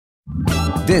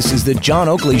This is the John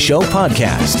Oakley Show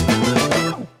podcast.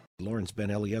 Lawrence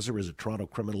Ben Eliezer is a Toronto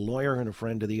criminal lawyer and a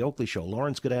friend of the Oakley Show.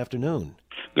 Lawrence, good afternoon.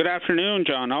 Good afternoon,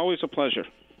 John. Always a pleasure.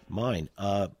 Mine.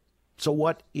 So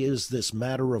what is this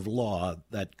matter of law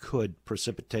that could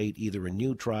precipitate either a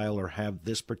new trial or have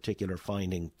this particular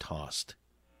finding tossed?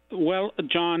 Well,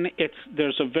 John,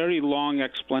 there's a very long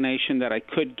explanation that I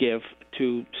could give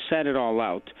to set it all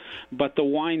out, but the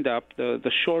wind-up,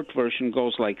 the short version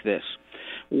goes like this.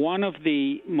 One of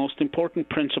the most important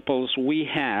principles we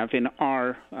have in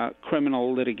our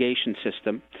criminal litigation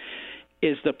system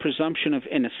is the presumption of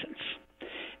innocence,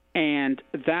 and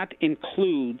that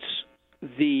includes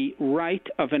the right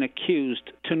of an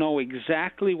accused to know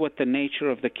exactly what the nature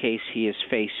of the case he is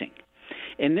facing.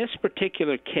 In this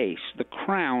particular case, the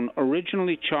Crown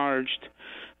originally charged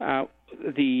Mr.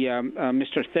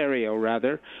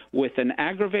 Theriault, with an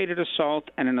aggravated assault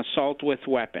and an assault with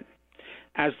weapon.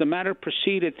 As the matter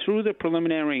proceeded through the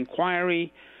preliminary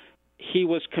inquiry, he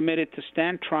was committed to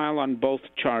stand trial on both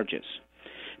charges.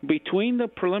 Between the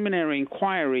preliminary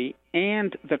inquiry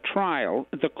and the trial,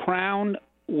 the Crown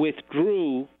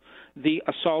withdrew the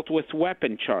assault with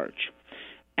weapon charge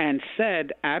and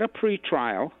said at a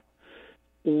pretrial,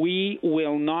 we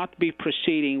will not be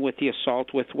proceeding with the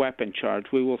assault with weapon charge.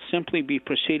 We will simply be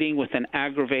proceeding with an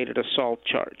aggravated assault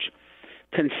charge,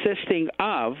 consisting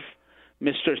of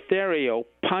Mr. Theriault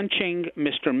punching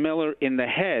Mr. Miller in the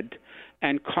head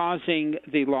and causing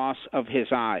the loss of his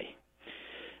eye.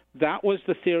 That was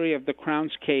the theory of the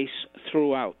Crown's case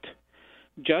throughout.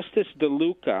 Justice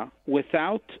DeLuca,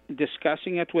 without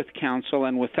discussing it with counsel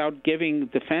and without giving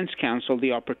defense counsel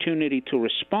the opportunity to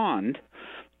respond,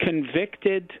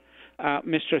 convicted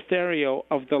Mr. Theriault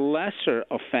of the lesser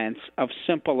offense of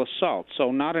simple assault,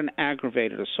 so not an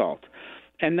aggravated assault.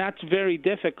 And that's very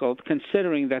difficult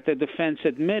considering that the defense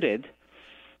admitted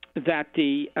that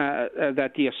the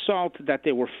assault that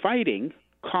they were fighting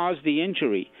caused the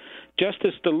injury.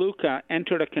 Justice DeLuca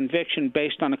entered a conviction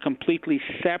based on a completely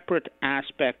separate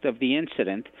aspect of the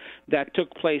incident that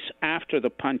took place after the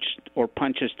punch or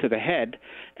punches to the head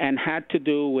and had to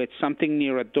do with something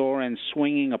near a door and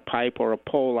swinging a pipe or a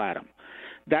pole at him.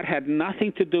 That had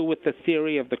nothing to do with the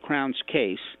theory of the Crown's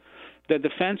case. The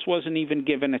defense wasn't even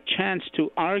given a chance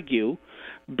to argue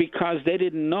because they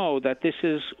didn't know that this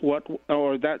is what,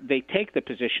 or that they take the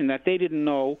position that they didn't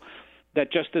know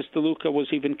that Justice DeLuca was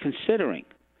even considering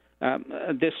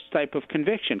this type of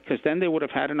conviction, because then they would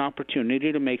have had an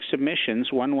opportunity to make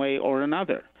submissions one way or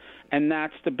another. And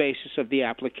that's the basis of the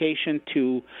application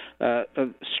to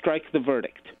strike the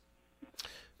verdict.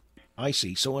 I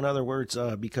see. So in other words,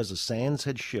 because the sands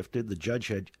had shifted, the judge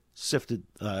had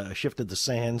shifted the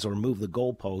sands or moved the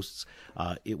goalposts,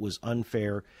 it was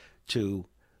unfair to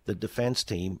the defense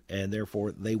team, and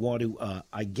therefore they want to,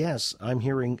 I guess, I'm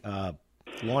hearing,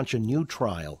 launch a new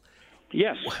trial.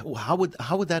 Yes. How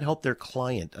would that help their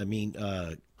client? I mean,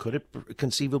 could it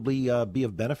conceivably be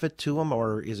of benefit to them,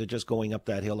 or is it just going up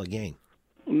that hill again?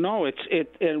 No, it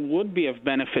would be of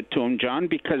benefit to him, John,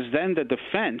 because then the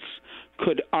defense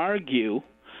could argue,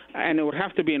 and it would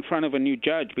have to be in front of a new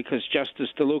judge because Justice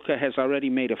DeLuca has already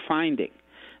made a finding.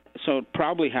 So it'd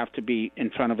probably have to be in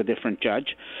front of a different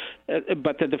judge.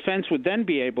 But the defense would then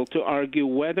be able to argue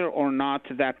whether or not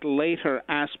that later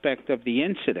aspect of the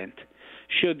incident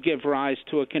should give rise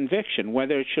to a conviction,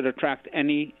 whether it should attract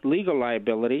any legal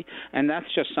liability, and that's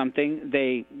just something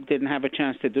they didn't have a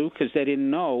chance to do because they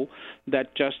didn't know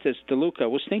that Justice DeLuca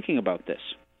was thinking about this.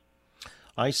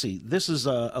 I see. This is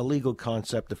a legal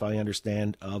concept, if I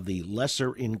understand, of the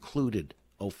lesser included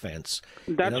offense.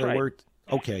 That's In other right. words,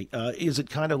 okay, is it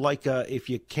kind of like if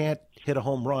you can't hit a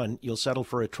home run, you'll settle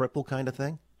for a triple kind of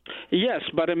thing? Yes,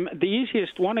 but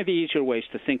one of the easier ways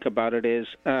to think about it is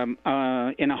in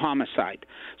a homicide.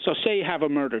 So say you have a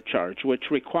murder charge, which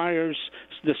requires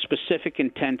the specific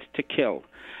intent to kill.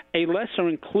 A lesser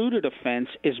included offense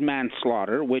is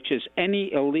manslaughter, which is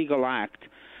any illegal act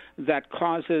that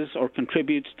causes or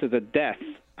contributes to the death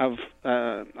of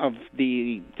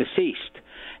the deceased,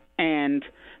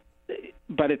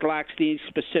 but it lacks the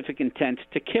specific intent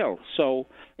to kill. So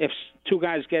if two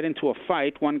guys get into a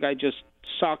fight, one guy just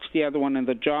socks the other one in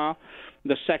the jaw,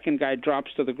 the second guy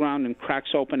drops to the ground and cracks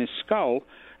open his skull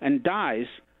and dies,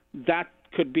 that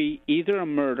could be either a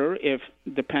murder, if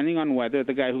depending on whether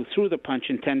the guy who threw the punch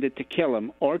intended to kill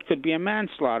him, or it could be a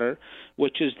manslaughter,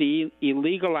 which is the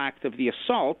illegal act of the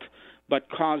assault but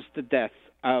caused the death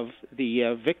of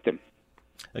the victim.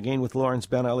 Again, with Lawrence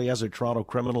Ben Eliezer, Toronto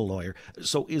criminal lawyer.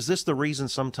 So is this the reason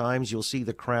sometimes you'll see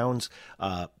the Crowns,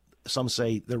 some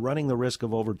say they're running the risk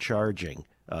of overcharging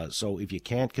So if you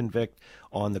can't convict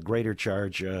on the greater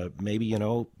charge, maybe,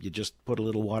 you just put a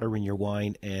little water in your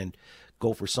wine and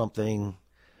go for something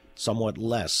somewhat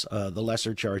less, the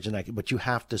lesser charge. But you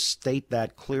have to state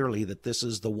that clearly, that this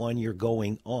is the one you're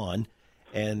going on.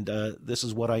 And this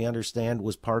is what I understand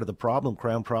was part of the problem.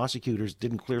 Crown prosecutors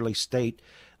didn't clearly state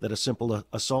that a simple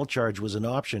assault charge was an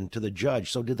option to the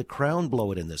judge. So did the Crown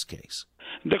blow it in this case?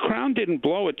 The Crown didn't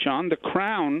blow it, John. The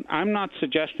Crown, I'm not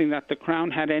suggesting that the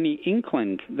Crown had any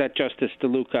inkling that Justice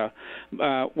DeLuca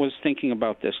was thinking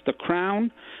about this. The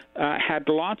Crown had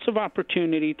lots of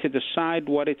opportunity to decide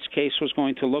what its case was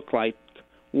going to look like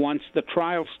once the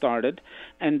trial started,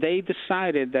 and they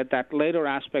decided that that later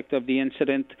aspect of the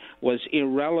incident was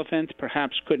irrelevant,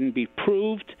 perhaps couldn't be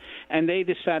proved, and they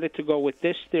decided to go with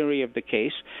this theory of the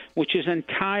case, which is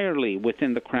entirely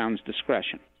within the Crown's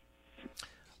discretion.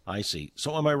 I see.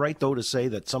 So am I right, though, to say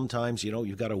that sometimes,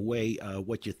 you've got to weigh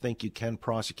what you think you can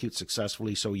prosecute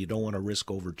successfully, so you don't want to risk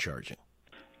overcharging?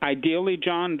 Ideally,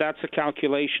 John, that's a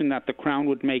calculation that the Crown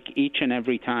would make each and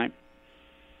every time.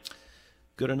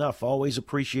 Good enough. Always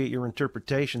appreciate your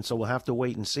interpretation, so we'll have to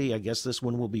wait and see. I guess this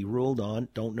one will be ruled on.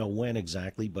 Don't know when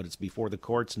exactly, but it's before the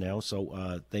courts now,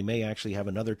 so they may actually have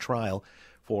another trial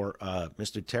for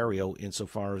Mr. Theriault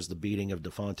insofar as the beating of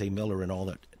Dafonte Miller and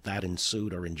all that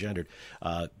ensued or engendered.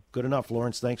 Good enough,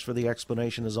 Lawrence. Thanks for the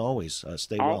explanation as always.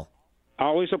 Stay well.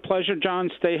 Always a pleasure, John.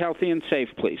 Stay healthy and safe,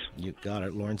 please. You got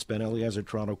it. Lawrence Ben Eliezer,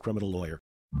 Toronto criminal lawyer.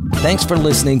 Thanks for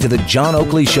listening to the John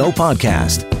Oakley Show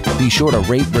podcast. Be sure to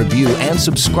rate, review, and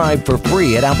subscribe for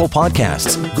free at Apple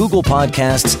Podcasts, Google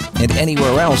Podcasts, and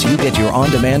anywhere else you get your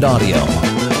on-demand audio.